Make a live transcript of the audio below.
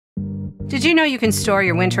Did you know you can store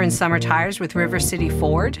your winter and summer tires with River City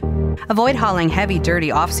Ford? Avoid hauling heavy, dirty,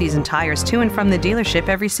 off-season tires to and from the dealership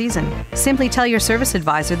every season. Simply tell your service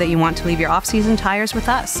advisor that you want to leave your off-season tires with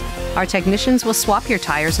us. Our technicians will swap your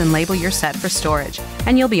tires and label your set for storage,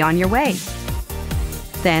 and you'll be on your way.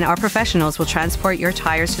 Then our professionals will transport your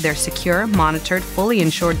tires to their secure, monitored, fully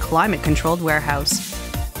insured, climate-controlled warehouse.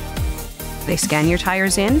 They scan your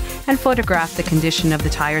tires in and photograph the condition of the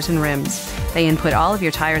tires and rims. They input all of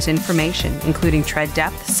your tires' information, including tread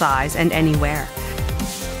depth, size, and any wear.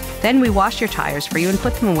 Then we wash your tires for you and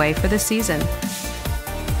put them away for the season.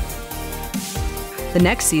 The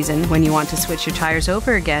next season, when you want to switch your tires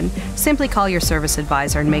over again, simply call your service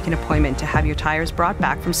advisor and make an appointment to have your tires brought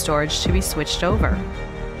back from storage to be switched over.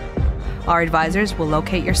 Our advisors will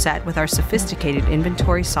locate your set with our sophisticated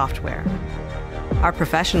inventory software. Our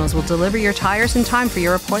professionals will deliver your tires in time for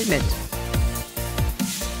your appointment.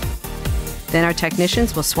 Then our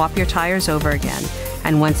technicians will swap your tires over again.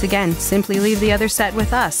 And once again, simply leave the other set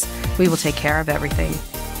with us. We will take care of everything.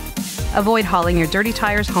 Avoid hauling your dirty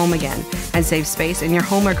tires home again and save space in your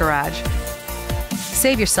home or garage.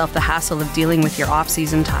 Save yourself the hassle of dealing with your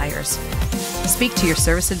off-season tires. Speak to your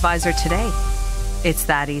service advisor today. It's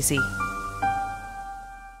that easy.